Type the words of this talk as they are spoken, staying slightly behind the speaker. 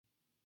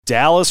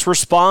Dallas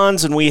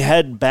responds, and we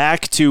head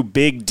back to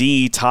Big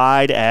D,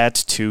 tied at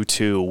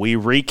 2-2. We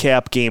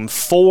recap Game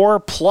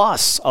 4,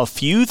 plus a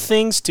few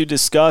things to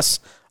discuss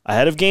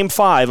ahead of Game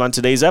 5 on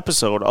today's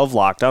episode of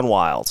Locked on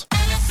Wild.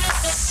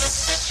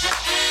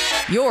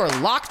 You're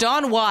Locked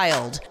on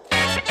Wild,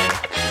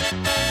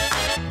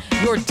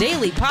 your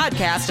daily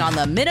podcast on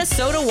the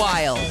Minnesota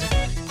Wild.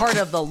 Part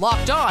of the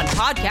Locked On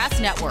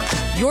Podcast Network,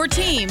 your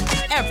team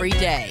every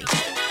day.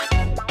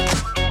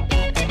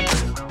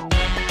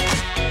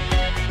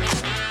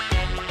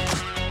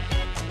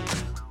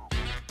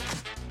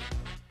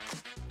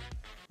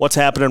 What's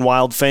happening,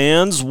 Wild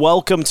fans?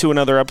 Welcome to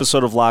another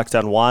episode of Locked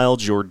on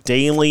Wild, your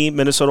daily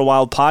Minnesota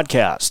Wild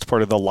podcast,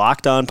 part of the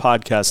Locked On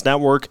Podcast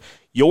Network,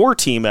 your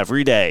team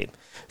every day.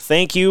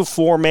 Thank you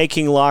for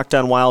making Locked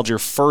on Wild your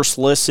first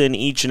listen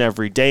each and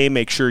every day.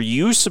 Make sure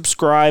you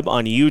subscribe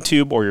on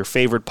YouTube or your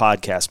favorite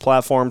podcast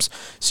platforms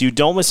so you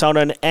don't miss out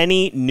on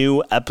any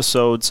new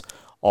episodes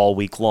all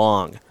week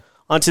long.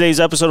 On today's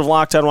episode of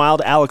Locked on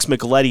Wild, Alex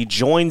Micheletti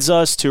joins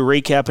us to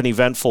recap an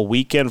eventful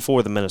weekend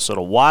for the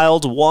Minnesota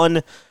Wild,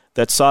 one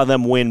that saw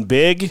them win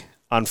big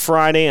on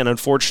Friday and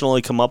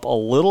unfortunately come up a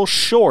little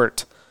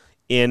short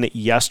in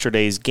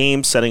yesterday's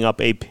game, setting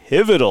up a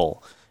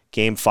pivotal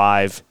Game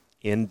 5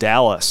 in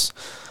Dallas.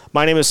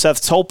 My name is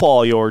Seth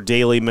Topol, your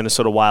daily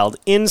Minnesota Wild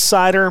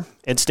insider,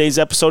 and today's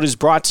episode is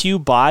brought to you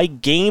by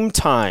Game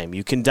Time.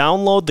 You can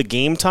download the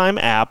Game Time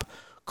app,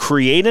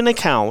 create an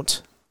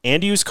account,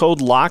 and use code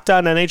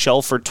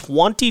LOCKEDONNHL for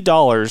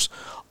 $20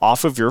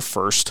 off of your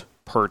first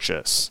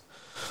purchase.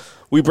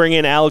 We bring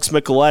in Alex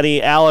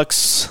Micheletti.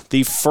 Alex,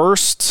 the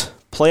first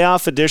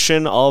playoff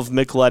edition of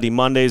Micheletti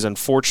Mondays,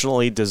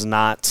 unfortunately, does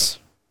not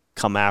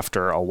come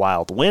after a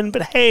Wild win.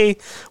 But hey,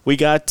 we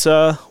got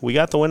the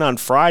win on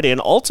Friday,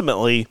 and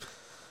ultimately,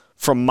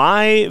 from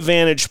my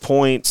vantage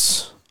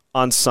points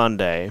on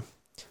Sunday,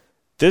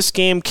 this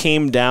game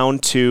came down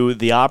to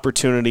the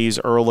opportunities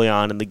early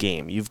on in the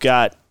game. You've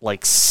got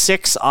like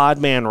 6 odd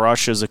man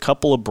rushes, a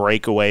couple of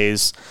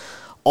breakaways.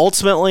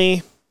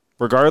 Ultimately,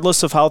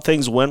 regardless of how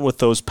things went with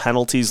those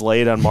penalties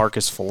laid on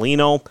Marcus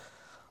Foligno,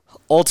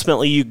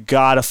 ultimately you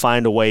got to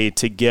find a way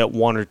to get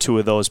one or two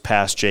of those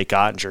past Jake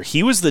Oettinger.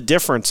 He was the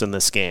difference in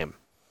this game.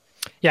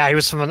 Yeah, he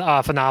was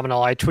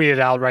phenomenal. I tweeted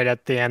out right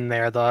at the end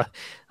there,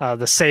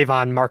 the save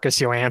on Marcus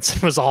Johansson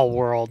was all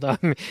world.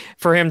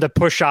 For him to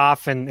push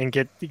off and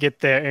get to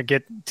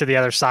the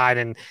other side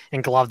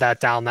and glove that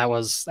down, that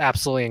was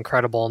absolutely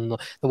incredible. And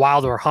the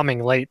Wild were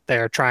humming late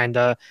there, trying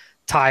to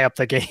tie up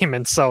the game,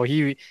 and so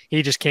he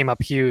just came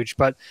up huge.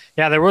 But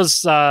yeah, there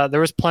was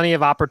plenty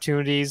of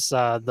opportunities.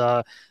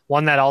 The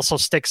one that also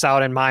sticks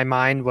out in my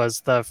mind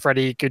was the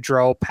Freddie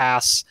Gaudreau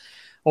pass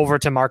over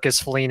to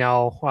Marcus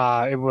Foligno.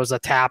 It was a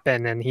tap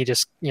in, and he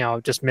just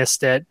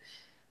missed it.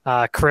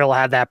 Krill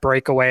had that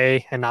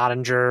breakaway, and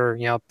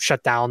Oettinger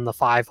shut down the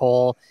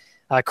 5-hole.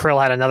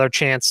 Krill had another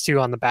chance too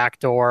on the back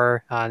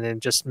door, and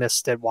then just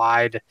missed it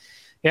wide.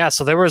 Yeah,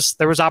 so there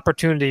was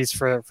opportunities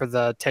for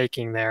the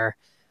taking there.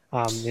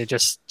 You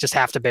just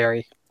have to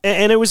bury.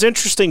 And it was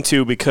interesting,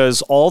 too,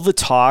 because all the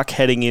talk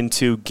heading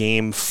into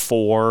Game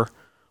 4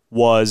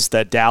 was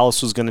that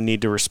Dallas was going to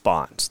need to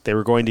respond. They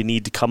were going to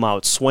need to come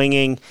out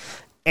swinging.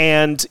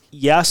 And,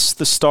 yes,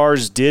 the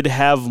Stars did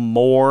have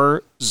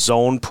more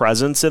zone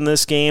presence in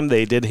this game.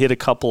 They did hit a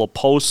couple of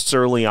posts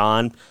early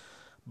on.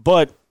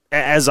 But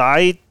as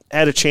I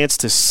had a chance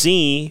to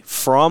see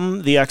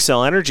from the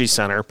Xcel Energy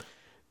Center,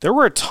 there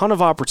were a ton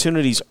of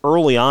opportunities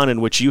early on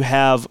in which you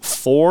have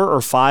 4 or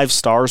 5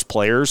 Stars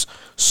players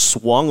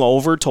swung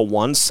over to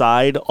one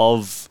side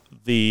of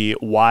the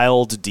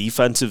Wild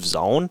defensive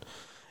zone.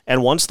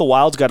 And once the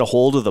Wild got a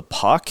hold of the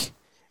puck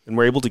and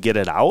were able to get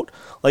it out,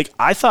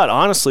 I thought,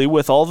 honestly,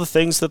 with all the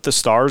things that the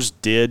Stars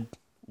did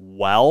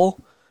well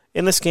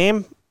in this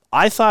game,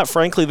 I thought,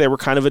 frankly, they were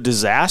kind of a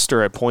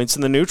disaster at points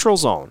in the neutral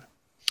zone.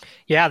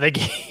 Yeah, they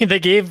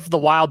gave the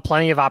Wild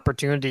plenty of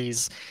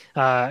opportunities,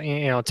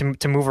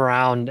 to move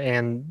around,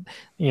 and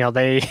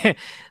they,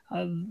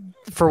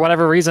 for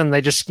whatever reason, they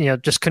just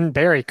couldn't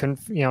bury,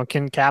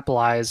 couldn't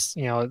capitalize.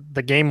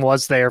 The game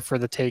was there for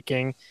the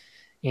taking,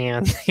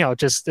 and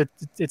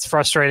it's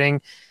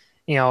frustrating,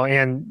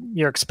 and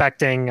you're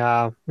expecting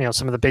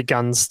some of the big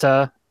guns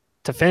to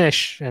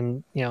finish,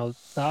 and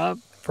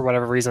for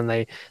whatever reason,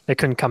 they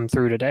couldn't come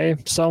through today.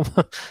 So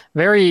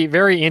very,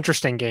 very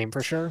interesting game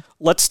for sure.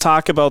 Let's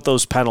talk about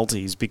those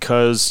penalties,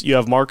 because you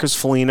have Marcus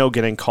Foligno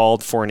getting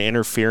called for an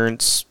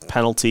interference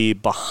penalty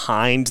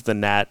behind the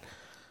net.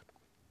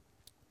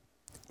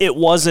 It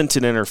wasn't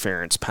an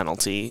interference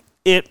penalty.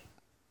 You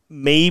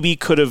maybe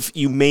could have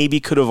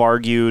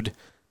argued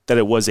that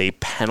it was a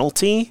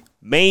penalty.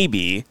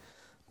 Maybe.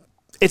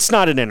 It's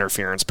not an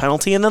interference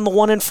penalty. And then the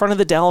one in front of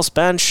the Dallas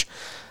bench,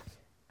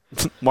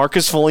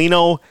 Marcus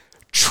Foligno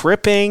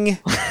tripping.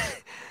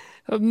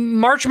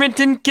 Marchment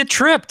didn't get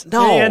tripped.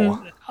 No. And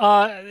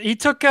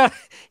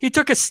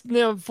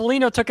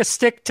Foligno took a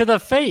stick to the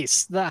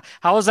face.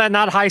 How is that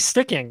not high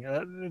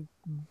sticking?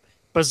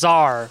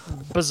 Bizarre.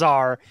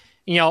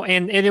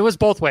 and it was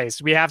both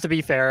ways. We have to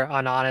be fair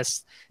and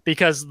honest,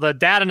 because the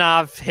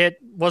Dadonov hit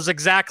was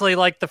exactly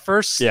like the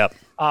first,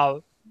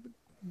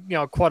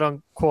 quote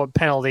unquote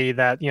penalty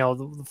that,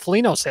 the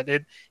Foligno's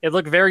hit. It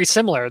looked very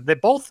similar. They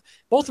both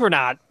were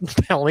not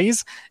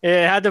penalties.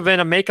 It had to have been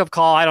a makeup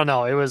call. I don't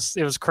know. It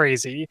was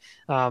crazy.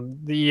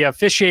 The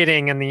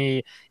officiating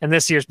in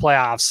this year's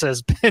playoffs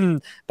has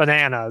been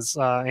bananas.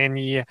 And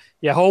you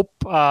hope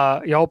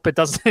it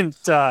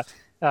doesn't,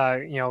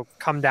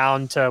 come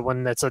down to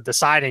when it's a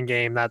deciding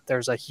game that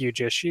there's a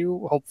huge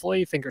issue.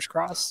 Hopefully, fingers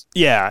crossed.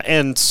 Yeah,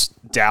 and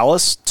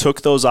Dallas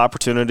took those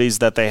opportunities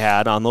that they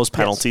had on those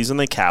penalties, and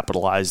they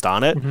capitalized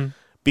on it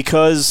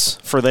because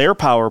for their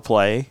power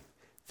play,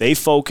 they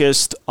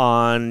focused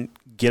on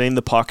getting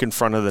the puck in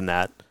front of the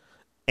net.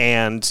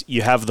 And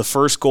you have the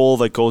first goal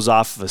that goes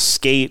off of a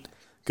skate,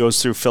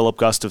 goes through Philip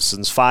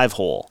Gustafsson's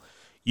 5-hole.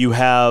 You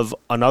have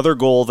another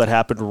goal that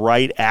happened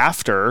right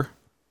after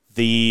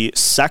the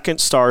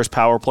second Stars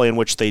power play, in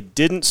which they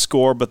didn't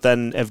score, but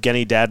then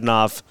Evgeny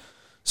Dadonov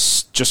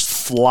just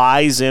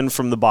flies in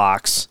from the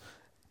box,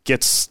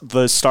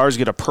 the Stars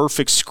get a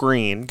perfect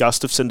screen.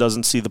 Gustafsson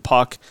doesn't see the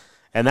puck,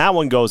 and that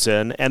one goes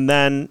in. And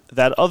then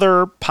that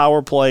other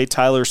power play,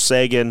 Tyler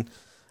Seguin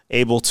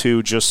able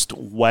to just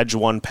wedge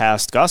one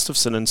past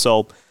Gustafsson. And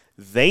so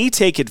they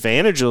take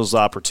advantage of those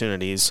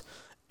opportunities.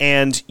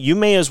 And you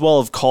may as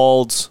well have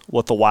called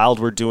what the Wild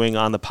were doing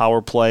on the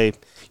power play,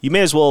 you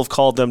may as well have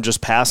called them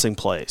just passing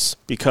plays,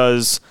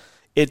 because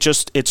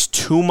it's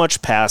too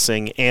much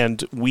passing.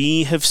 And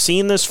we have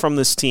seen this from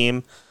this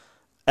team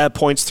at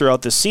points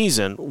throughout the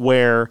season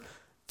where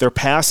they're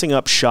passing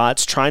up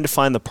shots, trying to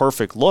find the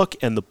perfect look.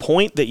 And the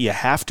point that you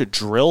have to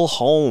drill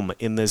home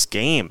in this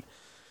game,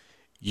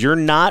 you're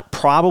not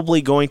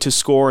probably going to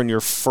score in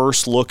your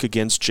first look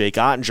against Jake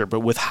Oettinger,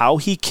 but with how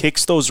he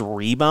kicks those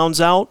rebounds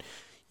out,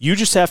 you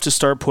just have to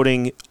start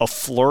putting a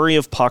flurry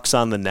of pucks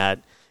on the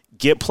net,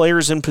 get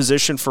players in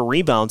position for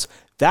rebounds.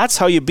 That's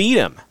how you beat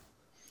him.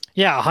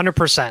 Yeah,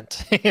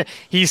 100%.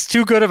 He's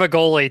too good of a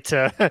goalie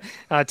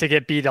to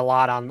get beat a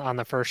lot on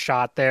the first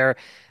shot there.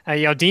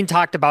 Dean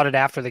talked about it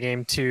after the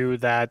game too,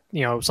 that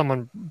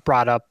someone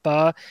brought up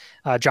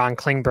John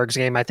Klingberg's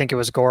game. I think it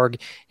was Gorg,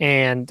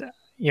 and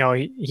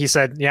he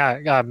said,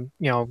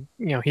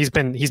 he's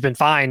been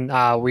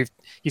fine. We've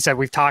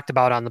talked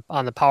about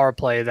on the power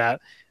play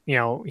that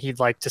he'd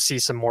like to see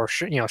some more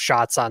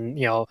shots on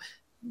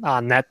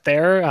net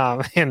there,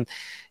 and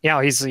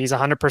he's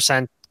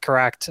 100%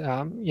 correct.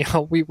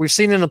 We've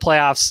seen in the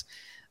playoffs,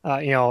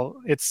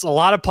 it's a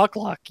lot of puck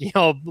luck.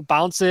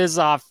 Bounces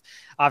off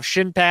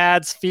shin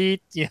pads,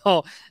 feet.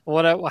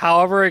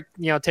 However it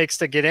takes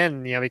to get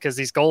in. Because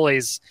these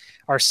goalies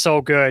are so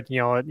good.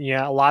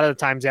 A lot of the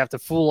times you have to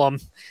fool them,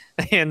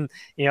 and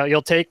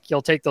you'll take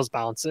those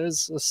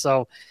bounces.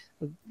 So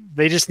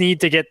they just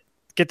need to get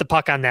the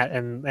puck on net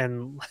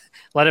and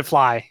let it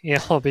fly.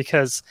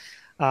 Because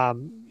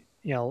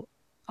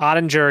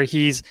Oettinger,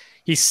 he's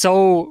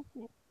so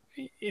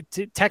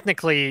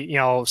technically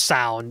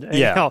sound.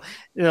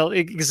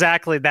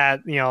 Exactly that.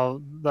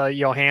 The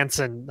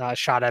Johansson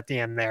shot at the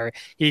end there.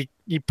 He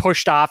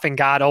pushed off and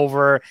got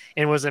over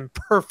and was in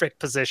perfect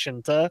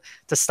position to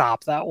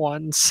stop that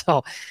one.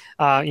 So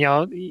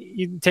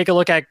you take a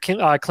look at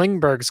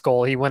Klingberg's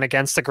goal. He went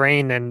against the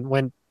grain and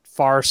went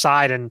far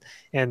side, and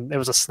it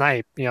was a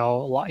snipe. That's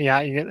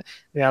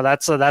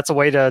a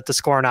way to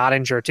score an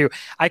Oettinger too.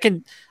 I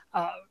can.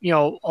 A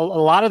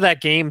lot of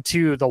that game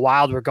too, the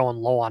Wild were going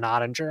low on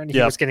Oettinger, and he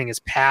was getting his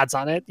pads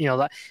on it.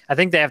 I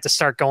think they have to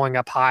start going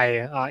up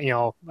high.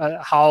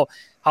 How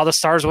the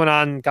Stars went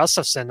on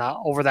Gustafsson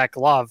over that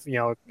glove.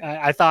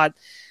 I thought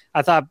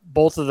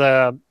both of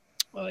the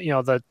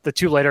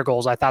two later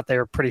goals, I thought they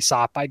were pretty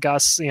soft by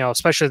Gus.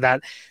 Especially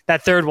that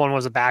third one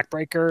was a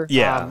backbreaker.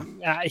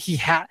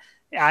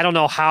 I don't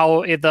know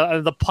how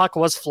the puck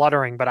was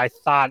fluttering, but I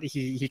thought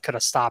he could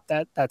have stopped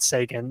that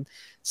Seguin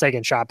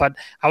shot. But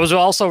I was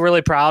also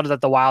really proud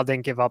that the Wild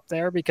didn't give up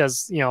there,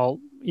 because it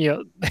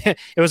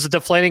was a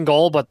deflating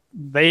goal, but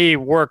they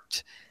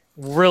worked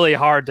really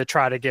hard to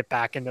try to get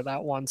back into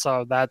that one.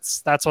 So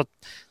that's what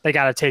they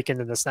got to take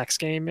into this next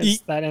game,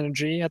 is that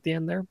energy at the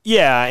end there.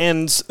 Yeah,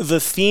 and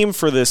the theme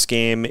for this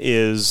game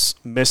is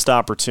missed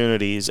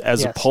opportunities,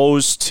 as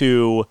opposed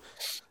to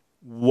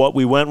what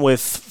we went with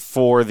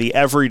for the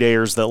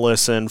everydayers that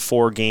listen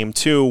for Game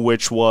 2,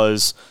 which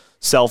was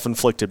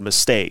self-inflicted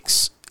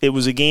mistakes. It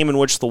was a game in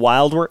which the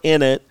Wild were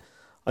in it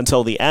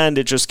until the end.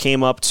 It just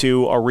came up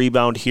to a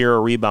rebound here, a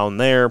rebound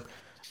there.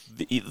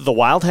 The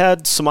Wild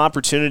had some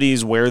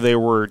opportunities where they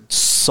were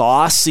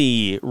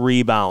saucy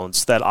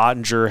rebounds that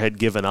Oettinger had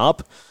given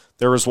up.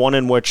 There was one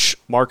in which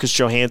Marcus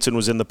Johansson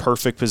was in the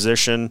perfect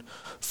position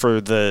for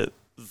the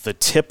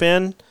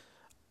tip-in,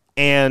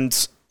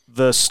 and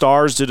the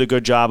Stars did a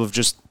good job of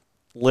just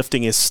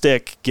lifting his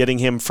stick, getting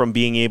him from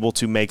being able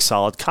to make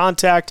solid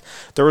contact.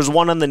 There was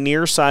one on the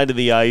near side of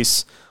the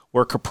ice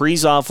where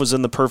Kaprizov was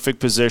in the perfect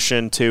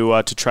position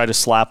to try to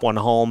slap one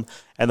home,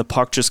 and the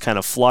puck just kind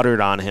of fluttered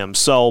on him.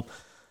 So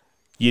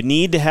you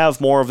need to have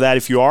more of that.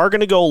 If you are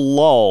going to go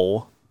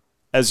low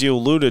as you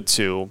alluded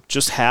to,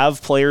 just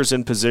have players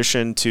in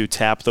position to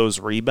tap those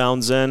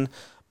rebounds in.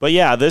 But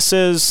yeah, this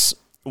is,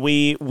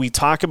 we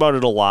talk about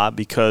it a lot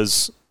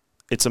because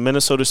it's a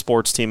Minnesota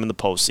sports team in the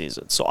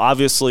postseason. So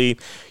obviously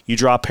you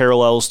draw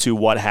parallels to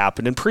what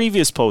happened in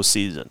previous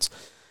postseasons.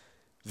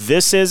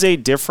 This is a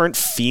different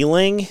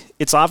feeling.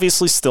 It's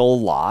obviously still a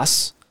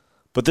loss,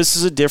 but this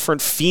is a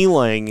different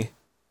feeling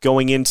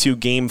going into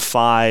Game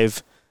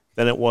 5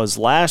 than it was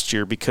last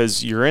year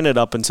because you're in it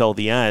up until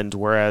the end,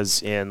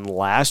 whereas in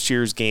last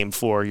year's Game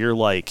 4, you're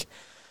like,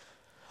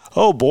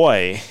 oh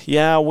boy,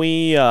 yeah,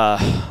 we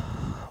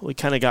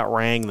kind of got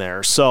rang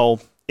there. So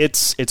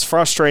it's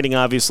frustrating,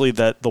 obviously,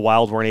 that the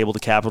Wild weren't able to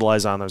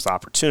capitalize on those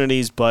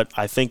opportunities, but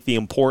I think the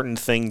important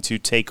thing to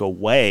take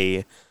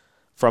away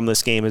from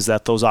this game is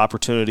that those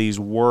opportunities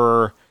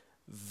were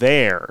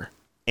there,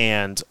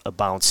 and a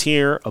bounce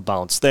here, a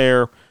bounce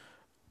there.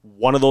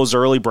 One of those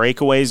early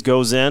breakaways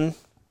goes in.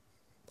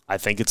 I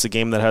think it's a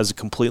game that has a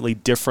completely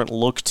different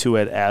look to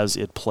it as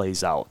it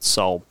plays out.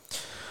 So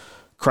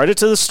credit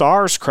to the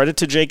Stars, credit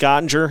to Jake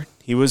Oettinger.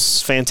 He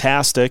was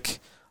fantastic,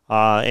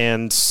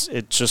 and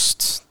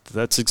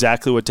that's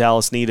exactly what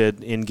Dallas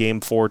needed in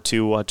Game 4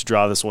 to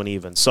draw this one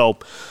even. So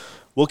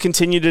we'll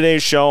continue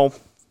today's show.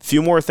 A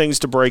few more things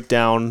to break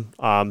down.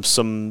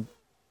 Some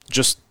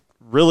just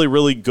really,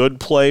 really good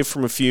play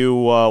from a few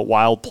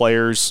Wild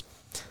players.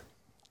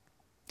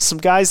 Some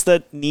guys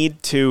that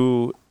need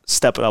to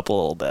step it up a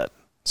little bit.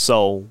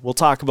 So we'll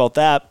talk about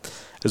that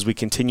as we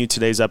continue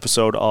today's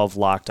episode of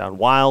Locked On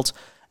Wild.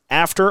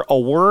 After a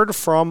word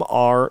from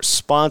our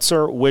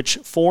sponsor, which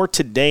for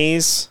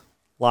today's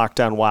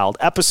Locked On Wild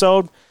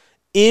episode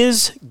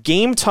is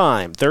Game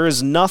Time. There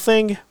is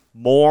nothing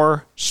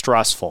more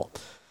stressful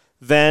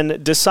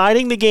than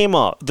deciding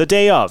the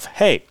day of,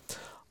 hey,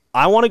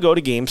 I want to go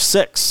to Game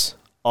 6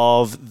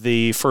 of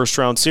the first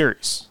round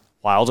series,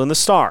 Wild and the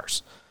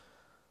Stars.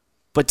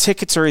 But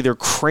tickets are either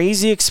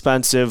crazy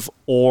expensive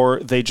or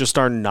they just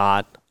are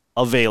not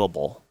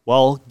available.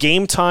 Well,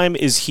 Game Time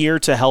is here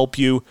to help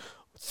you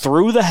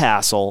through the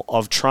hassle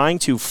of trying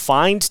to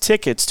find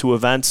tickets to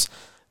events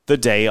the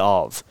day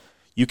of.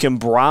 You can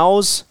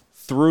browse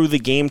through the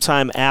Game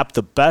Time app.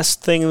 The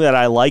best thing that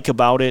I like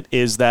about it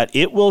is that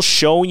it will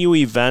show you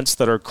events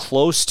that are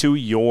close to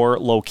your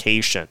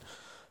location,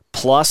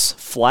 plus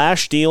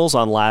flash deals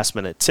on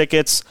last-minute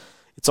tickets.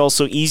 It's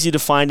also easy to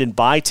find and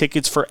buy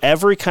tickets for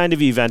every kind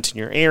of event in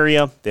your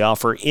area. They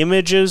offer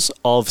images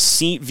of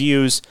seat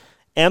views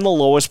and the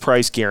lowest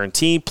price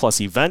guarantee,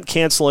 plus event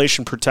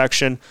cancellation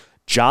protection,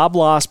 job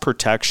loss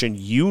protection,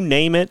 you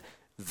name it,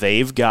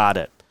 they've got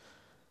it.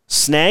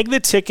 Snag the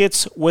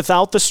tickets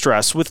without the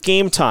stress with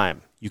Game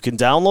Time. You can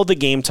download the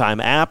Game Time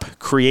app,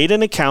 create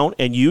an account,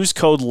 and use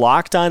code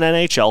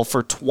LOCKEDONNHL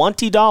for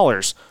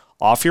 $20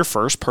 off your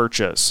first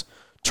purchase.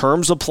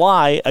 Terms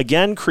apply.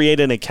 Again, create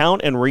an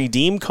account and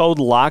redeem code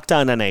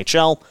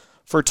LOCKEDONNHL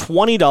for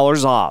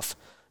 $20 off.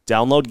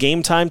 Download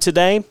Game Time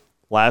today.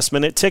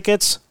 Last-minute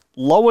tickets,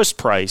 lowest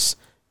price,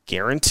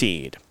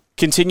 guaranteed.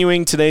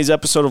 Continuing today's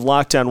episode of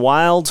Locked On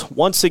Wild,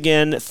 once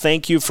again,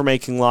 thank you for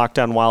making Locked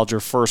On Wild your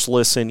first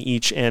listen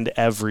each and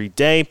every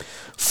day.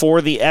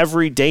 For the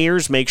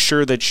everydayers, make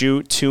sure that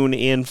you tune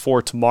in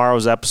for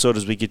tomorrow's episode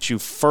as we get you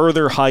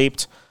further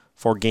hyped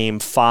for Game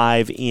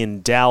 5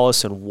 in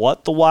Dallas and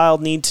what the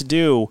Wild need to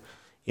do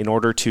in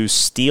order to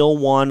steal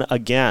one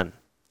again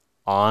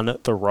on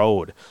the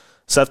road.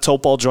 Seth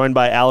Topol joined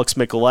by Alex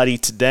Micheletti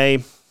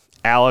today.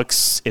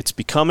 Alex, it's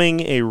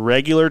becoming a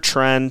regular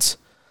trend.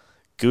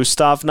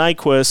 Gustav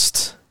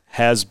Nyquist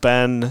has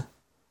been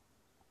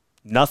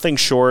nothing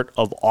short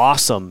of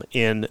awesome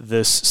in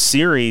this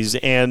series,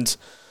 and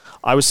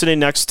I was sitting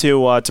next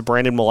to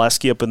Brandon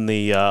Molesky up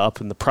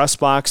in the press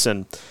box,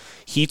 and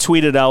he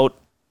tweeted out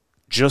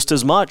just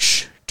as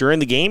much during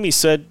the game. He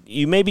said,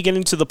 you may be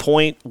getting to the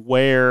point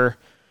where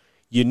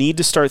you need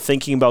to start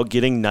thinking about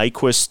getting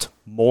Nyquist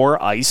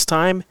more ice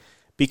time,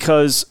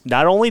 because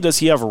not only does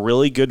he have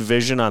really good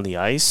vision on the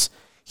ice,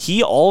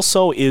 he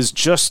also is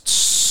just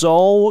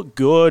so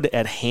good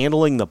at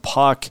handling the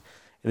puck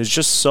and is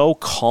just so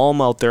calm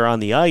out there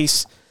on the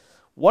ice.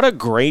 What a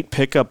great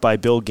pickup by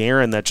Bill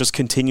Guerin that just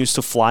continues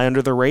to fly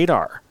under the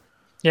radar.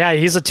 Yeah,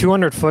 he's a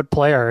 200-foot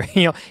player.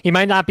 He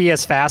might not be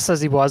as fast as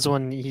he was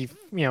when he,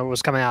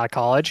 was coming out of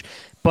college,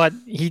 but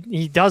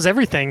he does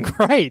everything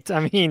right.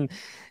 I mean,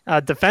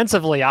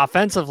 defensively,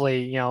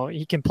 offensively,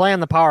 he can play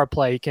on the power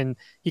play.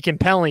 He can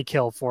penalty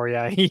kill for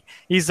you.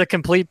 He's a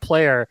complete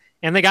player,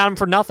 and they got him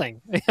for nothing.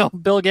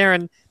 Bill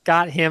Guerin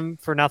got him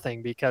for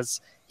nothing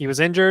because he was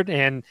injured,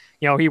 and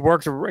he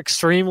worked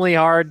extremely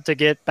hard to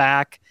get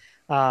back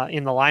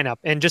in the lineup.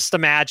 And just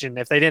imagine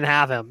if they didn't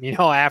have him,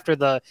 after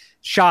the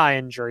Shaw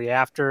injury,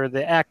 after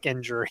the Eck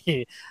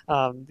injury,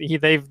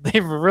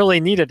 they've really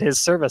needed his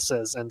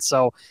services. And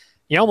so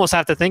you almost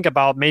have to think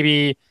about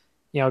maybe,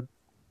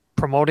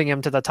 promoting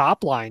him to the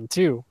top line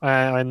too,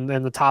 and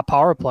the top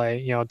power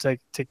play, to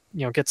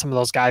get some of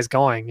those guys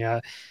going.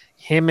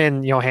 Him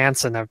and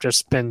Johansson have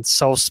just been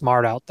so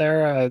smart out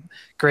there.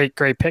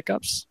 Great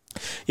pickups.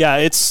 Yeah,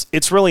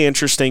 it's really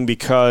interesting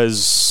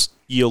because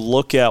you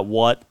look at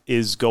what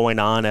is going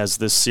on as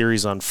this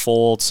series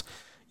unfolds.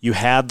 You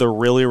had the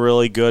really,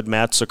 really good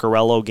Matt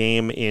Zuccarello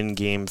game in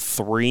Game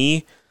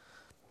 3.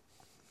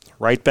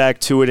 Right back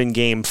to it in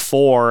Game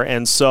 4.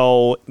 And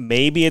so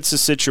maybe it's a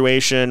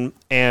situation,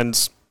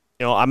 and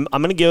I'm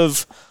going to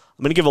give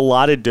a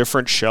lot of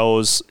different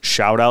shows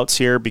shout-outs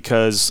here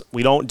because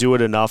we don't do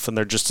it enough, and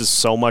there just is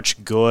so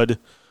much good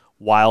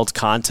Wild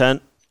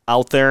content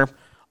out there.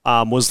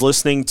 Was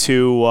listening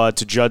to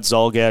Judd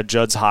Zulgad,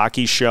 Judd's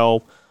hockey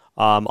show,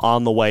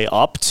 on the way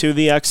up to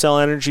the XL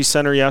Energy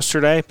Center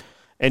yesterday,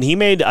 and he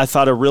made, I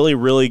thought, a really,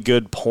 really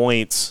good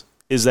point,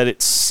 is that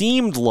it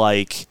seemed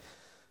like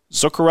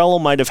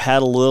Zuccarello might have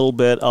had a little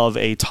bit of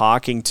a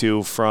talking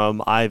to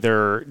from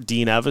either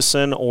Dean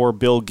Evason or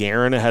Bill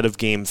Guerin ahead of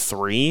Game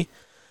 3,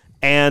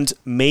 and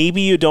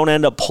maybe you don't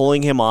end up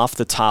pulling him off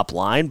the top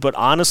line, but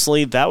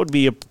honestly, that would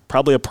be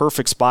probably a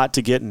perfect spot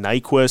to get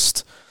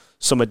Nyquist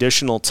some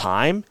additional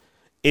time,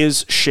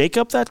 is shake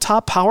up that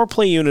top power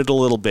play unit a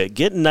little bit.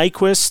 Get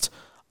Nyquist,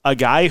 a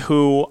guy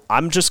who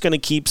I'm just going to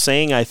keep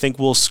saying I think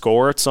will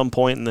score at some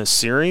point in this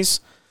series.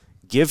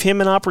 Give him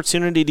an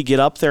opportunity to get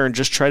up there and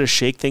just try to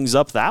shake things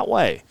up that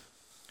way.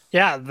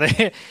 Yeah,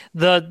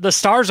 the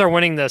Stars are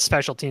winning the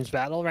special teams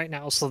battle right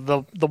now, so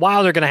the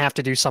Wild are going to have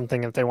to do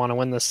something if they want to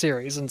win this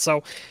series. And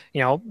so,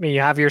 you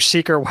have your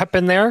secret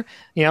weapon there,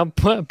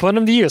 put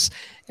them to use.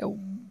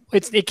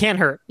 It can't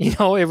hurt, it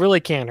really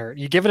can't hurt.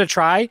 You give it a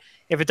try.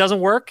 If it doesn't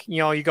work,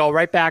 you go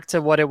right back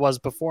to what it was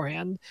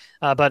beforehand.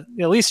 But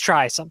at least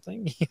try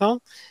something,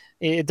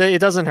 it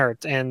doesn't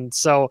hurt. And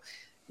so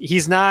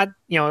he's not,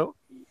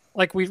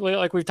 like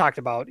we've talked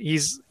about,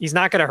 he's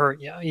not going to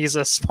hurt you. He's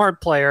a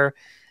smart player.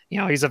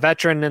 He's a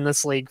veteran in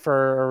this league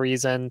for a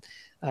reason.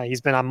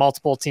 He's been on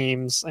multiple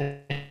teams,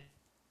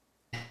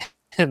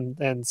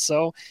 and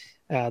so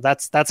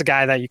that's a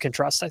guy that you can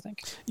trust, I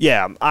think.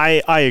 Yeah,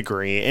 I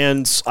agree.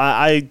 And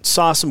I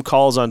saw some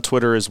calls on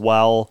Twitter as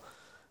well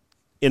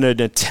in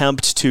an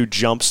attempt to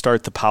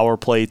jumpstart the power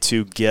play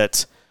to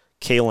get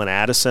Calen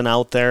Addison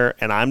out there.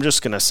 And I'm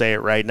just going to say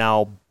it right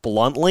now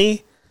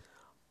bluntly.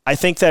 I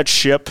think that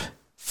ship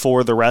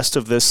for the rest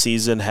of this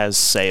season has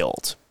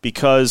sailed,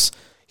 because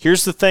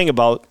here's the thing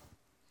about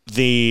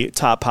the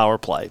top power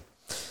play.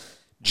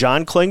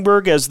 John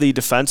Klingberg as the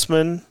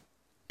defenseman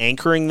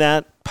anchoring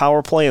that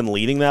power play and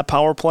leading that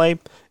power play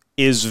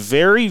is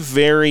very,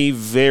 very,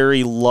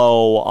 very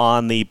low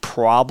on the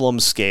problem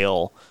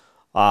scale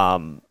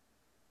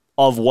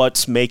of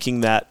what's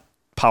making that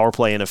power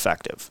play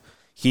ineffective.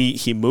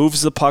 He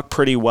moves the puck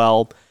pretty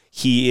well.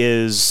 He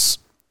is,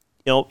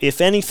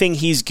 if anything,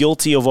 he's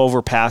guilty of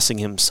overpassing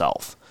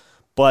himself.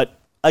 But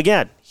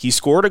again, he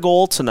scored a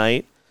goal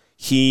tonight.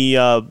 He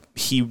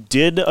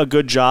did a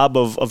good job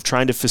of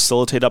trying to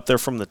facilitate up there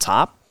from the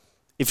top.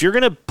 If you're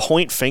going to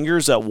point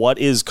fingers at what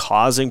is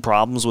causing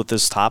problems with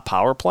this top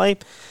power play,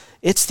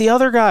 it's the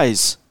other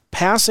guys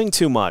passing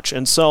too much.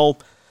 And so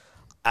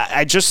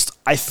I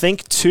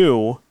think,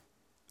 too,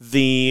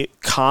 the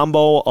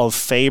combo of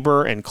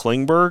Faber and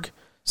Klingberg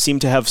seem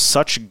to have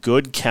such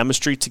good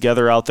chemistry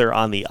together out there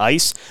on the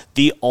ice.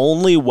 The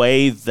only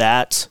way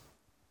that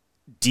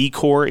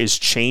decor is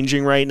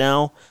changing right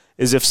now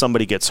is if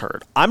somebody gets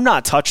hurt. I'm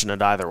not touching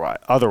it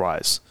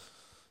otherwise.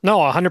 No,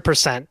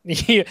 100%.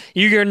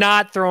 You're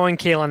not throwing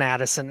Calen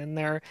Addison in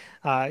there.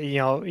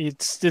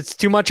 It's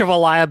too much of a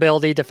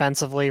liability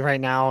defensively right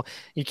now.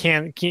 You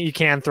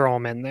can't throw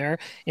him in there.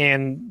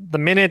 And the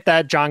minute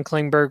that John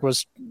Klingberg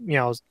was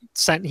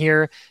sent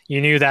here,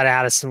 you knew that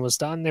Addison was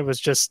done. It was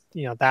just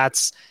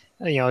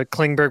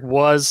Klingberg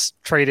was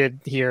traded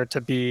here to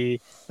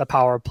be the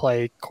power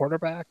play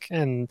quarterback,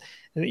 and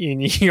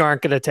you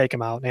aren't going to take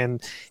him out.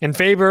 And in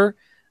Faber,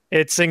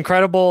 it's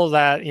incredible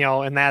that,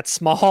 in that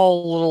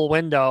small little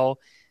window,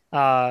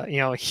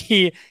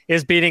 he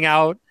is beating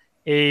out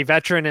a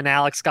veteran in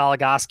Alex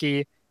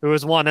Goligoski, who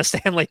has won a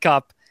Stanley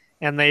Cup,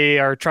 and they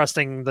are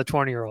trusting the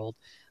 20-year-old,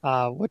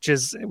 which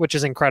is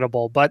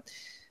incredible. But,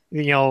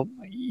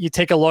 you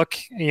take a look,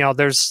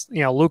 there's,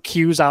 Luke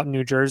Hughes out in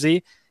New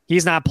Jersey.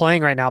 He's not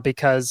playing right now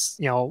because,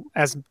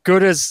 as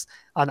good as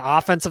an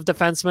offensive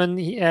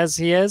defenseman as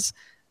he is,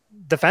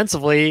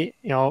 defensively,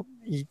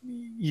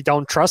 you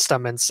don't trust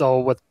him. And so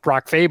with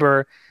Brock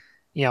Faber,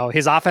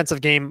 his offensive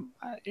game,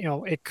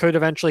 it could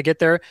eventually get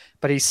there,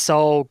 but he's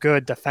so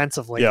good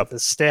defensively with the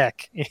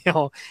stick.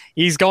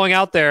 He's going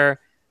out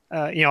there,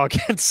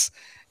 against,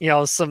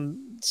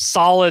 some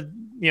solid,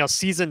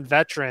 seasoned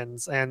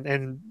veterans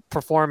and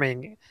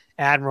performing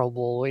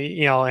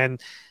admirably,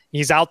 and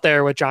he's out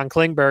there with John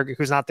Klingberg,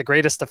 who's not the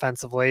greatest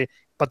defensively,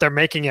 but they're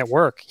making it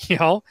work,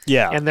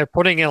 and they're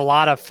putting in a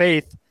lot of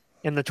faith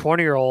in the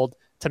 20-year-old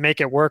to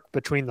make it work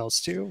between those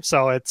two.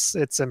 So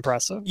it's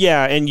impressive.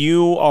 Yeah, and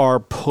you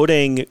are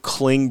putting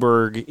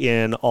Klingberg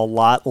in a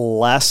lot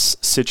less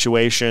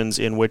situations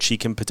in which he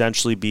can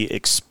potentially be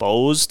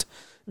exposed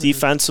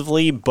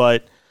defensively.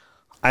 But,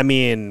 I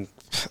mean,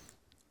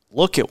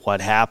 look at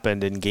what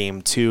happened in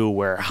Game 2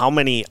 where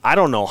I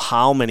don't know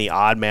how many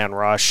odd man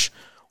rush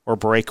or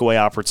breakaway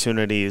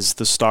opportunities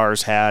the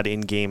Stars had in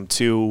Game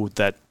 2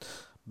 that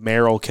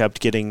Merrill kept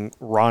getting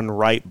run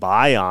right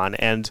by on,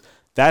 and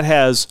that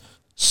has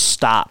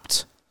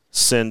stopped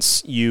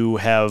since you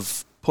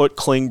have put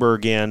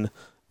Klingberg in.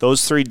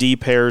 Those 3 D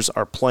pairs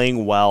are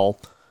playing well.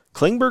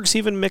 Klingberg's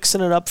even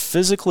mixing it up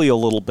physically a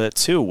little bit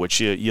too,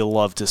 which you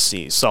love to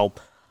see. So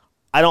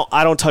I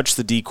don't touch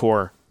the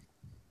D-core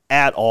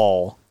at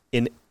all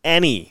in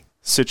any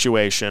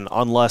situation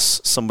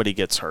unless somebody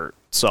gets hurt.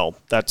 So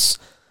that's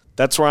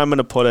where I'm going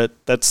to put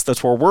it.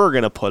 That's where we're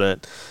going to put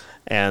it.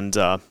 And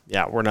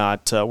we're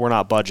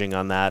not budging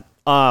on that.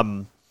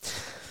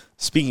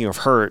 Speaking of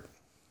hurt,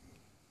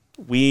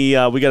 we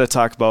got to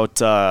talk about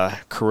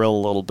Kirill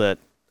a little bit.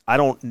 I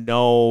don't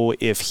know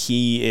if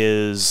he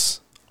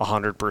is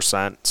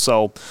 100%.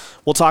 So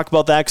we'll talk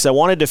about that because I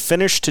wanted to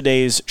finish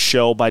today's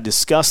show by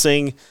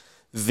discussing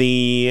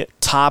the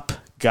top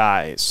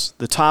guys,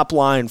 the top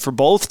line for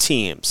both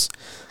teams,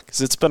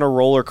 because it's been a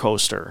roller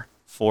coaster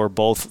for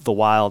both the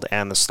Wild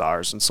and the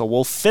Stars. And so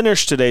we'll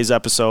finish today's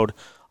episode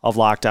of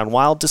Locked On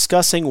Wild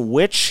discussing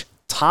which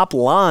top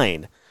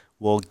line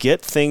will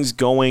get things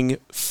going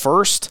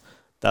first.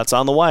 That's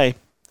on the way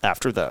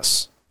after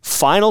this.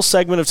 Final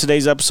segment of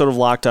today's episode of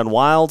Locked On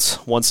Wild.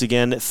 Once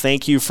again,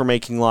 thank you for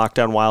making Locked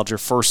On Wild your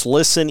first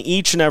listen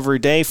each and every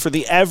day. For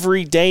the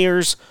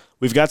everydayers,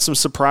 we've got some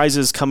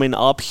surprises coming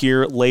up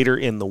here later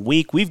in the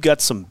week. We've got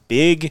some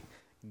big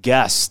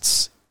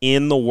guests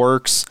in the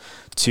works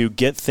to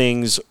get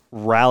things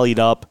rallied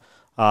up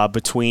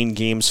between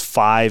Games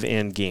 5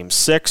 and Game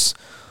 6.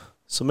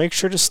 So make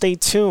sure to stay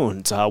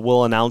tuned.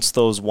 We'll announce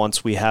those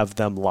once we have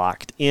them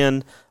locked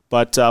in.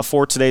 But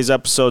for today's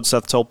episode,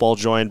 Seth Topol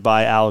joined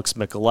by Alex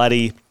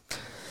Micheletti.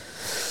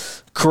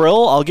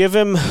 Kirill, I'll give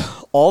him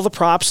all the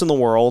props in the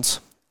world.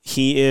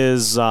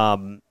 He's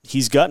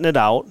gutting it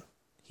out.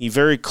 He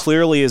very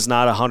clearly is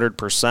not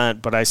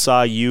 100%, but I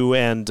saw you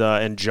and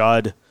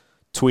Judd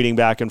tweeting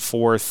back and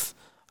forth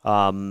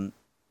after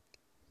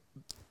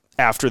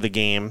the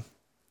game.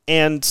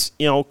 And,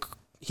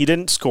 he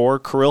didn't score.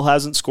 Kirill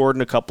hasn't scored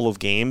in a couple of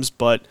games,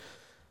 but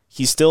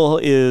he still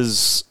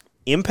is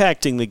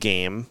impacting the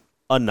game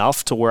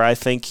enough to where I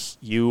think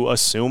you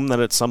assume that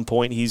at some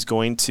point he's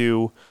going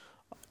to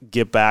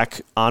get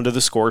back onto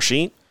the score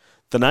sheet.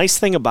 The nice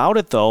thing about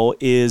it, though,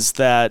 is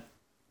that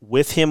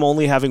with him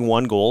only having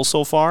 1 goal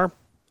so far,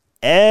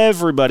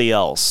 everybody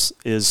else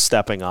is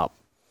stepping up.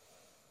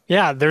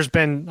 Yeah, there's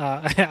been,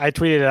 I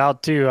tweeted it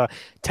out too,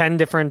 10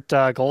 different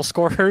goal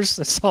scorers.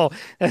 So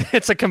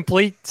it's a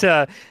complete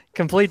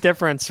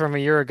difference from a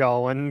year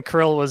ago when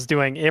Kirill was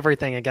doing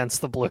everything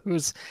against the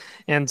Blues.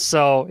 And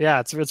so, yeah,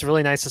 it's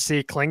really nice to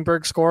see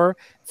Klingberg score,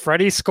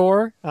 Freddie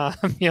score,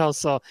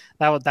 so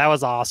that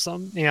was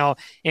awesome,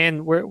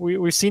 and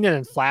we've seen it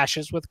in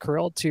flashes with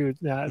Kirill too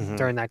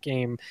during that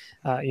game.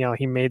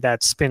 He made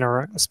that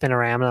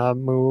spinorama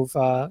move.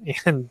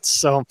 And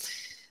so,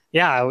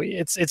 yeah,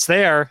 it's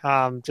there.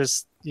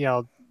 Just,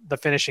 the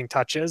finishing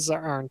touches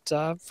aren't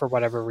for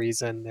whatever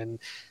reason. And,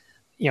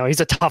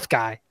 he's a tough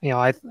guy.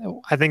 I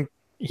think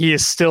he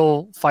is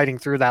still fighting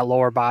through that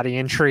lower body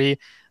injury,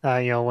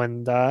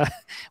 when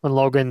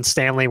Logan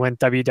Stanley went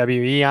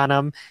WWE on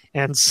him.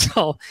 And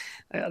so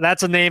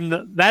that's a name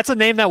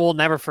that we'll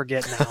never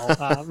forget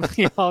now.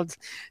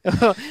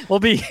 We'll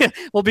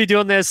be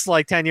doing this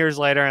like 10 years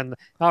later. And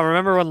I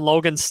remember when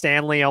Logan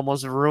Stanley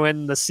almost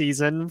ruined the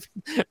season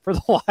for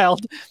the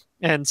Wild.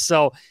 And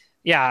so,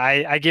 yeah,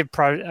 I give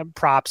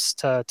props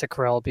to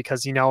Kirill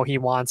because, he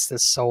wants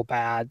this so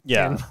bad.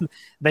 Yeah. And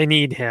they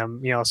need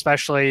him,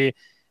 especially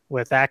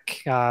with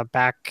Ek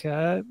back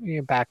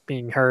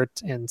being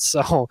hurt. And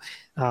so,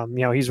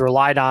 he's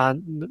relied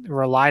on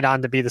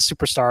to be the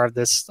superstar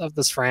of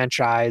this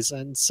franchise.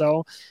 And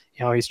so,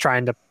 he's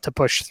trying to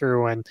push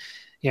through and,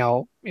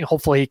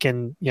 hopefully he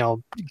can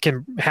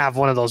have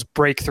one of those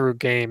breakthrough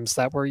games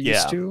that we're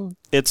used to.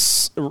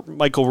 It's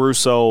Michael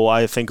Russo,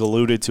 I think,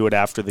 alluded to it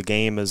after the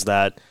game, is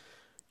that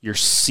you're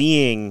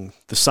seeing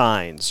the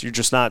signs. You're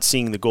just not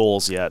seeing the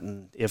goals yet.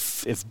 And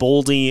if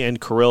Boldy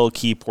and Kirill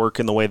keep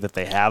working the way that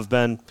they have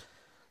been,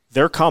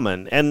 they're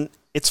coming. And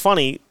it's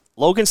funny,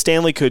 Logan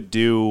Stanley could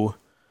do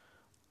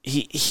 –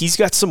 he's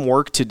got some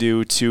work to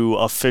do to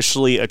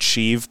officially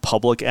achieve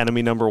public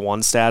enemy number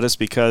 1 status,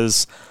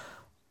 because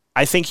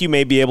I think you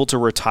may be able to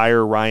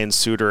retire Ryan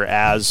Suter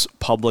as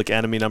public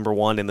enemy number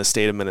 1 in the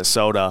state of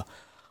Minnesota.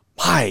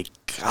 My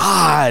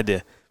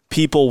God,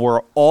 people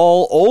were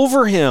all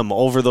over him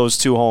over those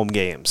 2 home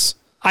games.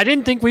 I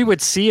didn't think we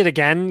would see it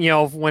again.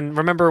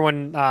 Remember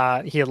when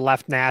he had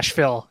left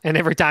Nashville, and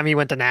every time he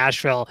went to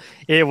Nashville,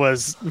 it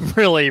was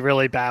really,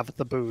 really bad with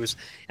the booze.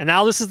 And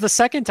now this is the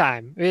second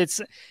time.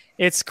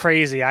 It's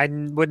crazy. I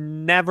would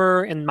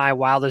never in my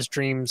wildest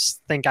dreams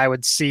think I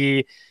would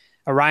see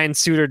a Ryan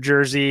Suter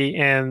jersey,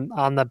 and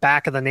on the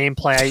back of the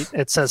nameplate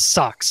it says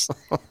 "sucks,"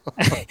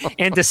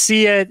 and to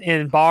see it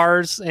in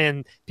bars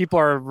and people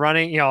are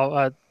running,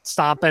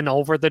 stomping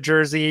over the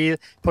jersey,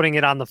 putting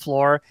it on the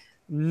floor.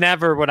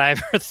 Never would I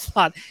ever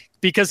thought,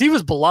 because he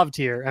was beloved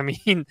here. I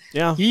mean,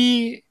 yeah,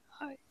 he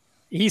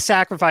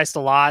sacrificed a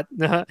lot,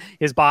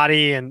 his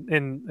body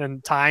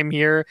and time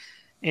here.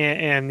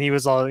 and he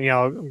was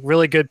a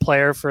really good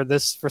player for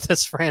this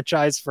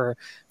franchise for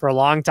a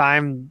long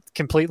time.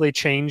 Completely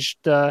changed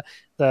the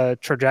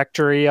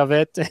trajectory of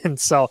it, and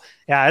so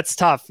yeah, it's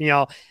tough.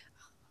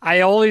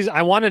 I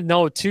want to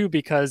know too,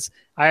 because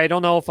I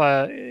don't know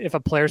if a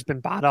player's been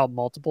bought out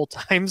multiple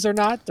times or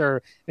not,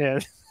 or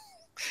that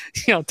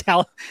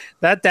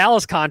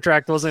Dallas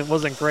contract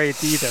wasn't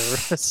great either.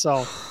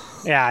 So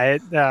yeah,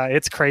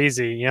 it's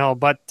crazy,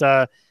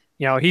 but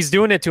he's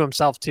doing it to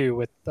himself too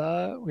with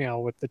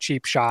with the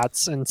cheap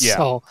shots, and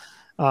so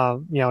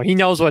he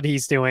knows what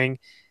he's doing.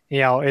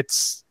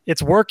 It's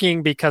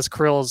working because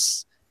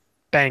Krill's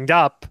banged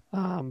up,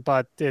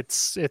 but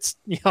it's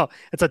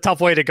a tough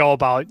way to go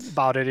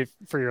about it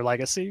for your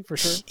legacy, for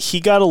sure. He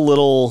got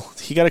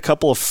a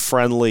couple of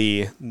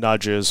friendly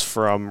nudges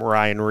from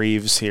Ryan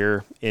Reaves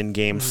here in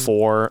game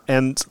 4.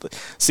 And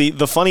see,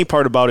 the funny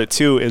part about it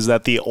too is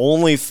that the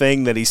only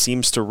thing that he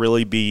seems to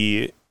really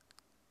be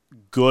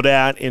good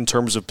at in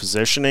terms of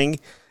positioning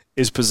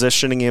is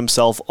positioning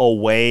himself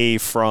away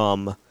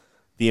from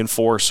the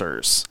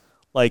enforcers.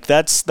 Like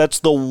that's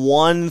the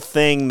one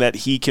thing that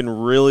he can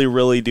really,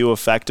 really do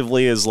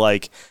effectively is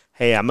like,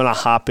 hey, I'm gonna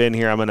hop in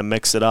here, I'm gonna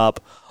mix it up.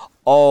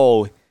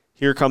 Oh,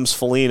 here comes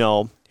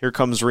Foligno, here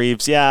comes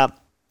Reaves. Yeah,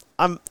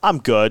 I'm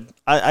good.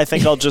 I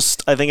think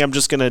I'm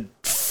just gonna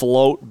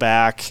float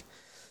back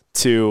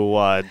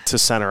to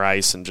center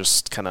ice and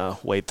just kind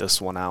of wait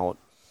this one out.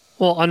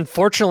 Well,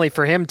 unfortunately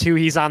for him too,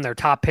 he's on their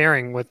top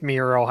pairing with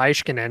Miro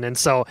Heiskanen, and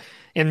so.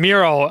 And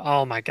Miro,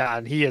 oh my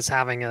God, he is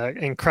having an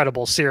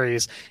incredible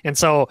series. And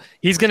so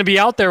he's going to be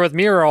out there with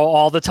Miro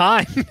all the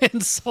time.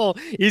 And so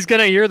he's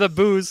going to hear the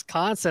boos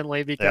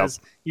constantly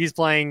because he's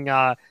playing,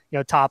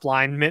 top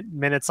line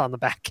minutes on the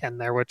back end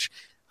there, which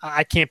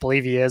I can't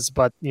believe he is.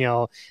 But,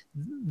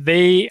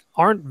 they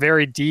aren't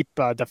very deep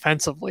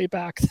defensively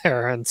back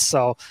there. And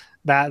so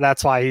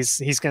that's why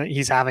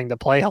he's having to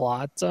play a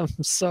lot.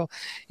 So,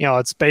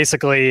 it's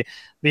basically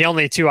the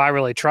only two I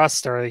really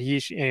trust are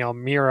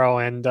Miro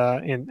and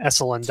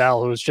Esa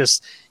Lindell,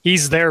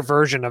 he's their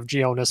version of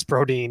Jonas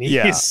Brodin.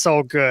 He's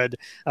so good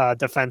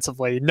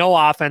defensively. No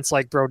offense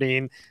like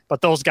Brodin, but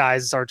those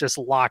guys are just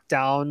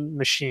lockdown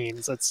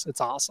machines.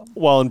 It's awesome.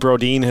 Well, and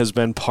Brodin has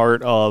been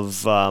part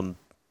of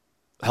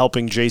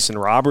helping Jason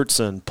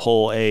Robertson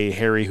pull a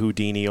Harry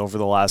Houdini over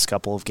the last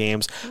couple of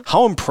games.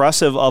 How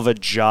impressive of a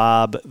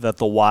job that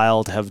the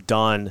Wild have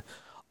done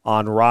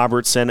on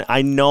Robertson.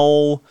 I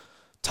know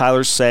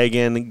Tyler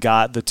Seguin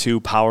got the 2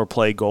 power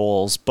play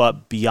goals,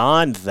 but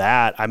beyond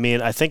that, I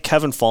mean, I think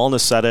Kevin Fallon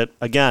said it.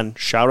 Again,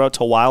 shout out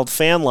to Wild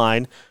Fan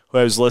Line, who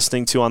I was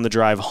listening to on the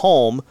drive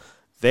home.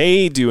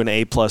 They do an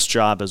A-plus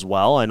job as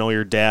well. I know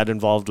your dad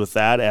involved with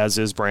that, as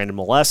is Brandon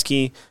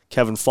Molesky,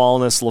 Kevin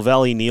Fallness,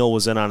 Lavelli Neal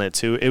was in on it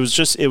too. It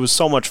was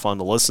so much fun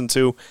to listen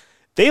to.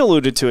 They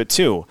alluded to it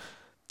too.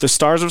 The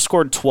Stars have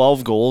scored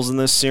 12 goals in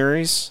this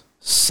series.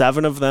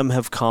 7 of them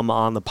have come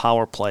on the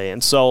power play.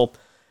 And so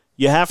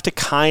you have to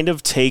kind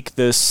of take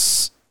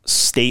this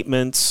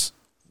statement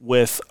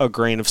with a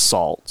grain of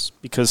salt,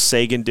 because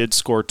Seguin did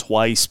score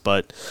twice,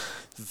 but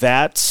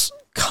that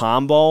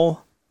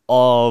combo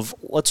of,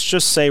 let's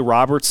just say,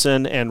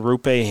 Robertson and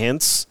Rupe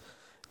Hintz,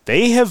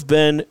 they have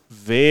been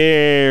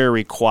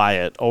very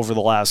quiet over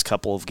the last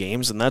couple of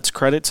games, and that's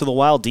credit to the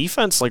Wild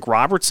defense. Like,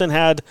 Robertson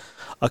had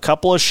a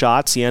couple of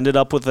shots. He ended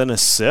up with an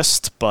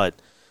assist, but,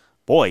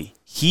 boy,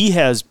 he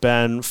has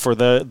been, for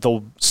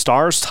the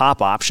Stars'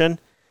 top option,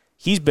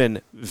 he's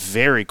been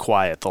very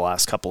quiet the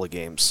last couple of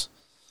games.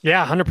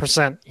 Yeah,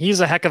 100%. He's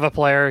a heck of a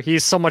player.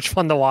 He's so much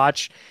fun to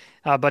watch.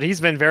 But he's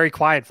been very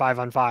quiet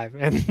 5-on-5,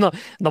 and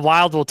the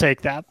Wild will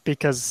take that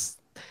because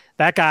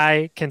that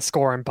guy can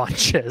score in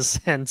bunches.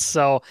 And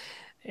so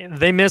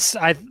they miss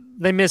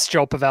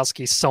Joe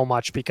Pavelski so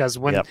much, because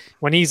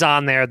when he's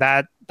on there,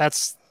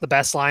 that's the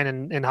best line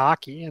in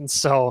hockey. And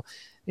so,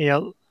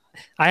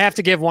 I have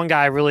to give one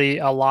guy really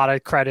a lot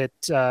of credit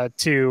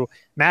to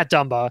Matt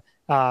Dumba.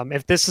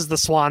 If this is the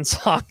swan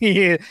song,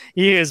 he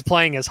is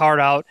playing his heart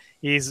out.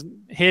 He's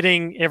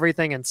hitting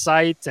everything in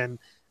sight, and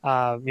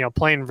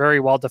playing very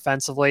well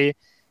defensively.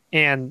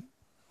 And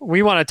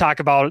we want to talk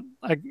about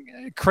a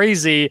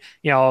crazy,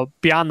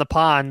 beyond the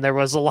pond. There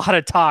was a lot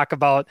of talk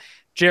about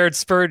Jared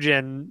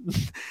Spurgeon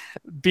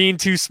being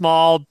too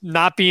small,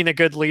 not being a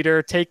good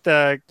leader, take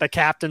the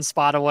captain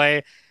spot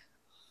away.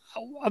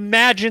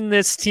 Imagine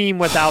this team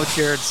without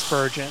Jared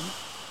Spurgeon.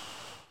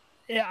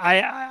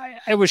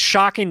 It was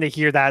shocking to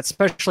hear that,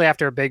 especially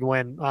after a big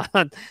win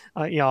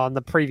on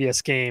the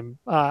previous game.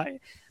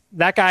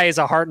 That guy is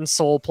a heart and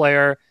soul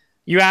player.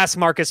 You ask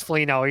Marcus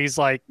Foligno, he's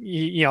like,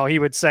 he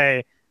would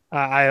say,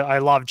 I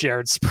love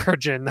Jared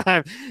Spurgeon.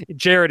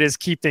 Jared is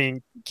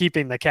keeping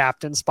the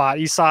captain spot.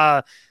 You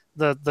saw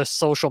the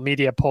social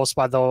media post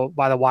by the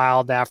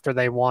Wild after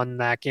they won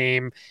that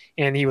game,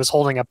 and he was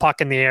holding a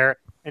puck in the air,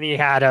 and he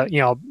had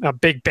a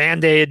big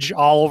bandage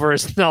all over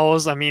his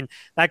nose. I mean,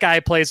 that guy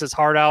plays his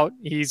heart out.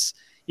 He's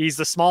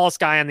the smallest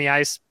guy on the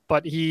ice,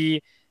 but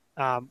he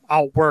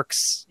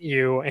outworks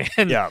you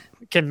and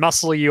can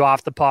muscle you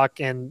off the puck.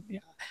 And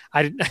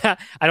I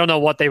I don't know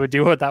what they would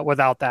do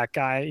without that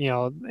guy.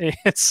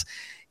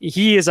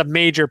 He is a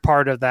major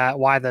part of that.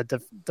 Why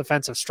the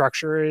defensive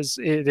structure is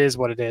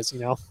what it is.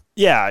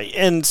 Yeah,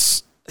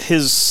 and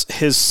his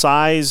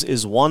size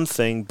is one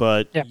thing,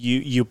 but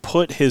you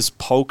put his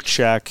poke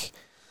check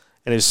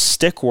and his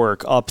stick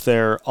work up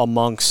there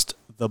amongst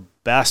the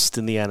best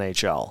in the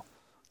NHL.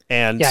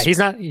 And he's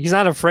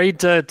not afraid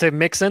to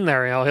mix in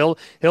there.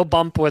 He'll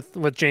bump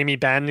with Jamie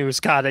Benn,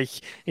 who's got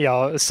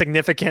a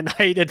significant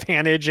height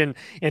advantage and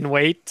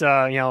weight.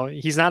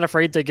 He's not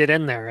afraid to get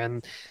in there,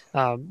 and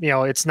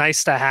it's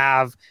nice to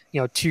have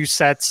two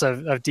sets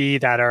of D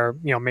that are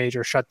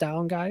major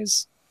shutdown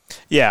guys.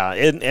 Yeah,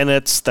 and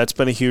that's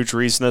been a huge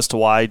reason as to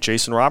why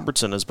Jason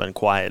Robertson has been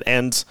quiet.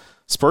 And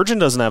Spurgeon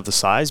doesn't have the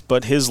size,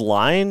 but his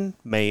line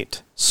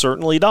mate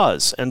certainly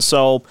does. And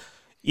so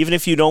even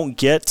if you don't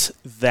get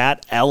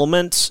that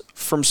element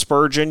from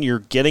Spurgeon, you're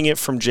getting it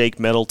from Jake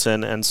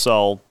Middleton. And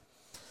so,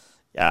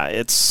 yeah,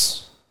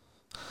 it's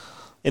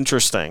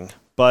interesting.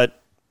 But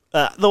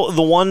the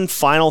one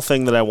final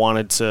thing that I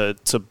wanted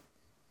to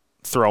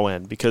throw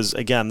in, because,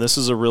 again, this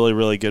is a really,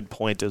 really good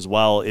point as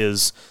well,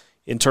 is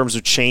in terms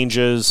of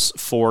changes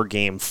for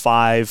Game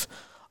 5.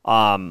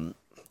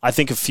 I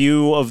think a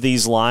few of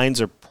these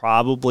lines are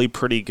probably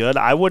pretty good.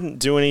 I wouldn't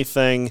do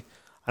anything.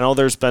 I know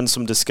there's been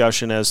some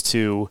discussion as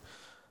to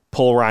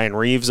pull Ryan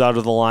Reeves out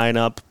of the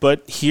lineup,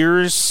 but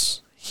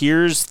here's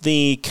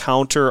the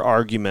counter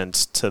argument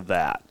to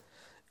that,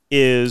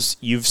 is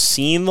you've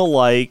seen the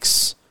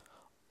likes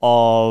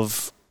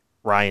of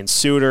Ryan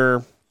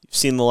Suter, you've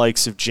seen the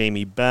likes of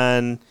Jamie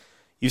Benn,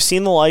 you've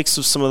seen the likes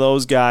of some of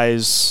those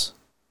guys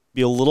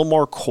be a little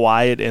more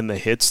quiet in the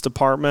hits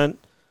department.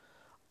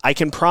 I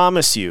can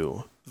promise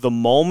you, the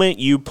moment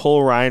you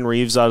pull Ryan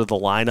Reeves out of the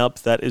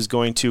lineup, that is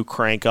going to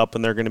crank up,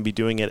 and they're going to be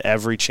doing it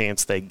every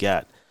chance they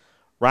get.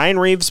 Ryan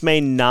Reeves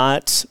may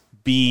not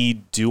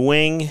be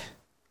doing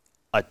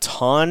a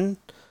ton,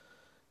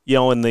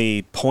 in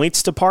the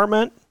points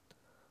department,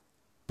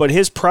 but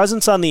his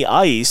presence on the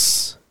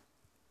ice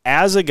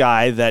as a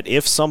guy that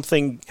if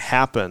something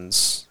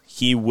happens,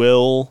 he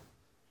will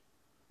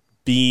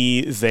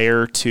be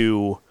there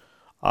to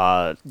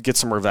get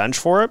some revenge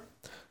for it.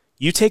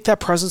 You take that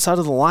presence out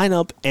of the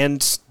lineup,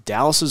 and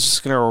Dallas is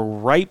just going to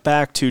right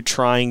back to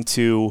trying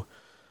to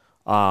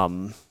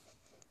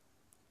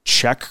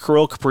check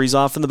Kirill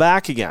Kaprizov in the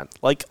back again.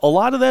 Like, a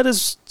lot of that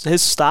has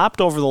stopped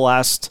over the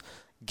last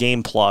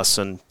game plus,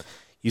 and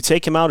you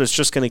take him out, it's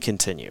just going to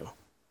continue.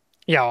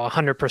 Yeah,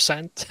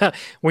 100%.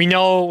 We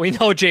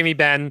know Jamie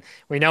Benn.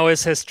 We know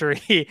his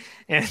history,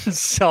 and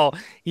so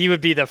he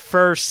would be the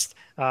first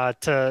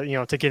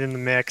to get in the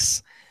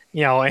mix.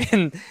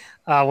 And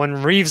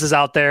when Reeves is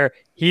out there,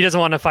 he doesn't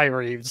want to fight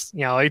Reeves.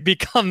 He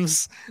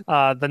becomes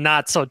the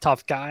not so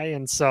tough guy,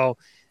 and so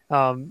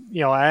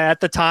at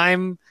the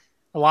time,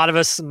 a lot of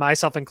us,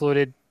 myself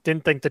included,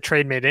 didn't think the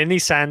trade made any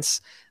sense.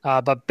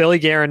 But Billy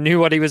Guerin knew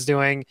what he was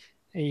doing.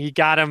 He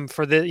got him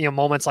for the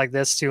moments like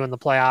this too in the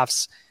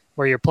playoffs,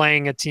 where you're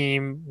playing a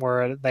team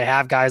where they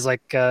have guys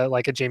like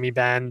a Jamie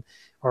Benn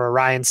or a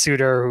Ryan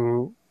Suter,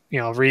 who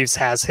Reeves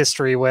has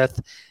history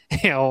with.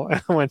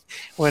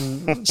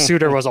 When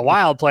Suter was a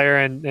Wild player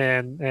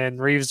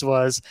and Reeves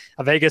was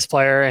a Vegas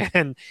player,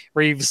 and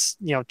Reeves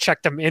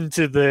checked him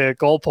into the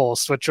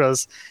goalpost, which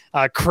was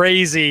a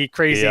crazy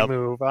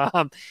move.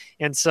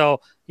 And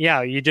so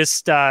you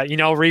just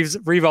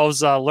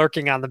Reevo's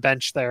lurking on the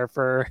bench there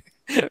for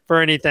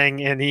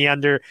anything, and he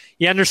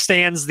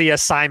understands the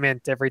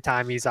assignment every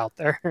time he's out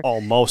there. Oh,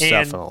 most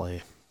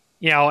definitely.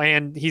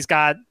 And he's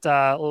got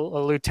a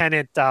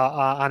lieutenant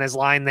on his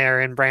line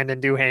there in Brandon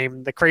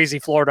Duhaime, the crazy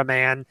Florida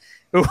man,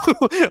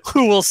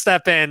 who will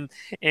step in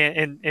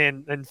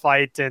and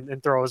fight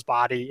and throw his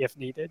body if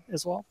needed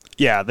as well.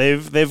 Yeah,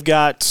 they've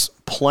got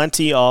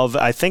plenty of.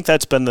 I think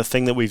that's been the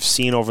thing that we've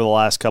seen over the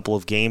last couple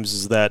of games,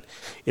 is that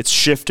it's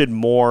shifted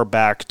more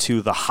back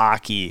to the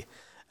hockey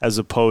as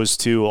opposed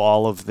to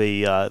all of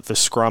the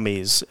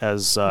scrummies,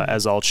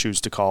 as I'll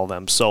choose to call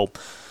them. So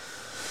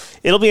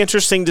it'll be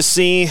interesting to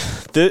see.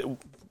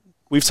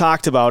 We've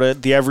talked about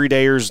it. The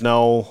everydayers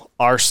know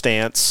our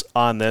stance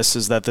on this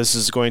is that this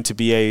is going to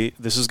be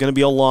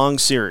a long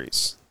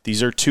series.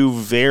 These are two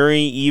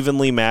very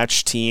evenly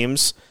matched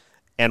teams,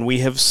 and we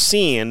have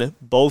seen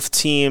both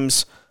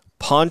teams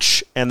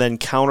punch and then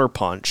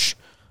counterpunch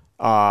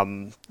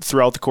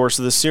throughout the course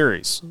of the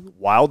series.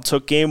 Wild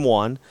took Game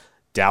 1.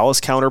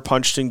 Dallas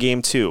counterpunched in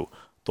Game 2.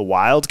 The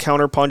Wild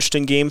counterpunched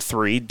in Game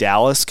 3.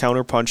 Dallas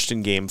counterpunched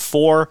in Game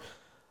 4.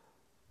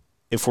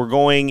 If we're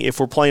playing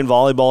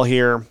volleyball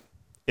here,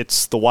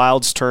 it's the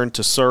Wild's turn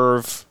to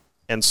serve,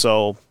 and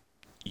so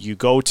you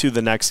go to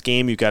the next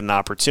game. You've got an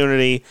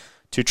opportunity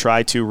to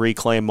try to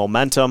reclaim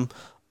momentum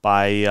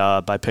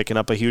by picking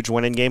up a huge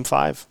win in Game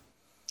 5.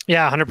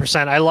 Yeah,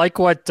 100%. I like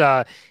what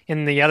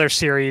in the other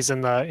series,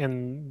 in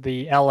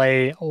the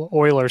LA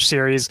Oilers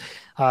series,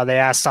 they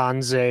asked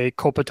Anze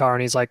Kopitar,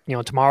 and he's like,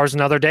 tomorrow's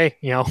another day.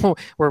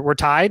 We're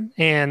tied,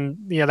 and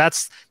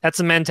that's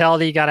the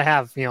mentality you got to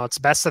have. It's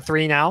best of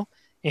 3 now.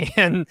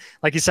 And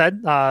like you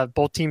said,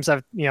 both teams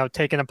have,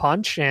 taken a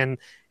punch, and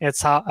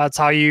that's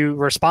how you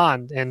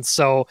respond. And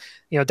so,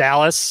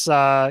 Dallas,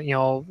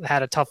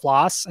 had a tough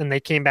loss, and they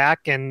came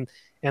back and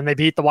they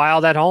beat the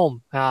Wild at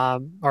home,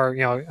 on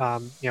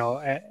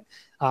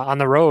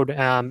the road.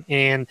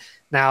 And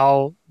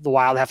now the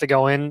Wild have to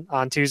go in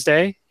on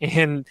Tuesday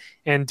and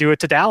do it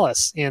to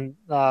Dallas. And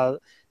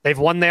they've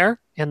won there,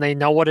 and they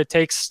know what it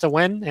takes to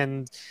win.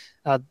 And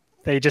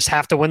they just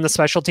have to win the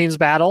special teams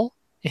battle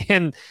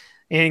and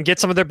get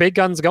some of their big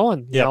guns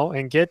going,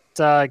 and get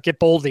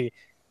Boldy.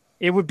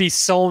 It would be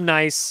so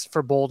nice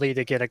for Boldy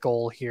to get a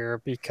goal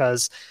here,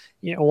 because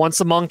once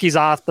the monkey's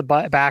off the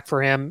back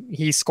for him,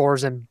 he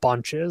scores in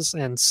bunches.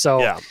 And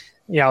so,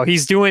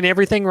 he's doing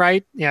everything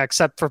right,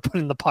 except for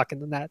putting the puck in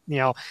the net.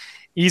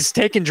 He's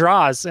taking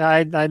draws.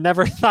 I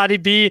never thought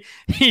he'd be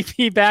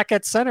back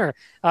at center,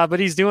 but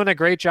he's doing a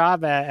great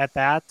job at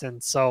that.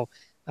 And so,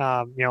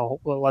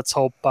 let's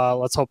hope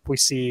we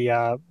see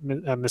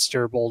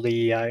Mr.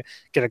 Boldy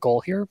get a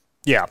goal here.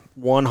 Yeah,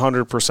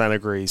 100%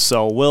 agree.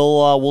 So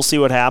we'll see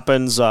what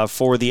happens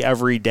for the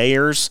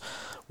everydayers.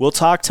 We'll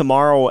talk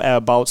tomorrow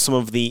about some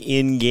of the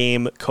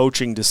in-game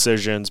coaching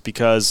decisions,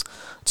 because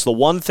it's the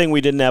one thing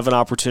we didn't have an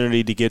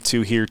opportunity to get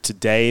to here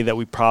today that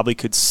we probably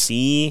could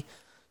see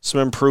some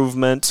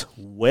improvement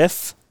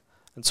with.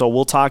 And so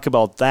we'll talk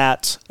about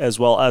that, as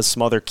well as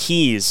some other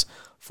keys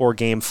for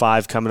Game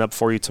 5 coming up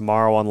for you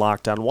tomorrow on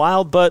Locked On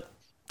Wild. But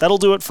that'll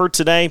do it for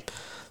today.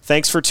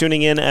 Thanks for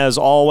tuning in, as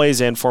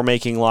always, and for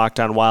making Locked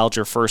On Wild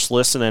your first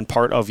listen and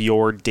part of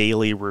your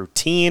daily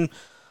routine.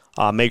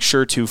 Make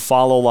sure to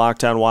follow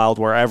Locked On Wild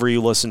wherever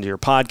you listen to your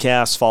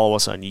podcasts. Follow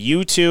us on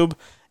YouTube,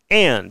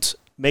 and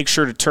make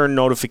sure to turn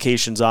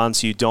notifications on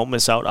so you don't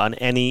miss out on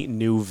any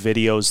new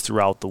videos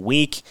throughout the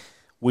week.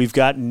 We've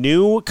got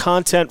new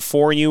content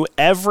for you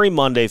every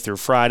Monday through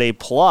Friday,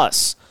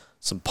 plus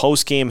some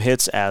post-game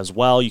hits as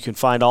well. You can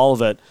find all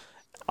of it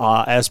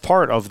as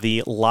part of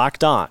the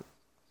Locked On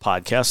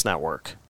Podcast Network.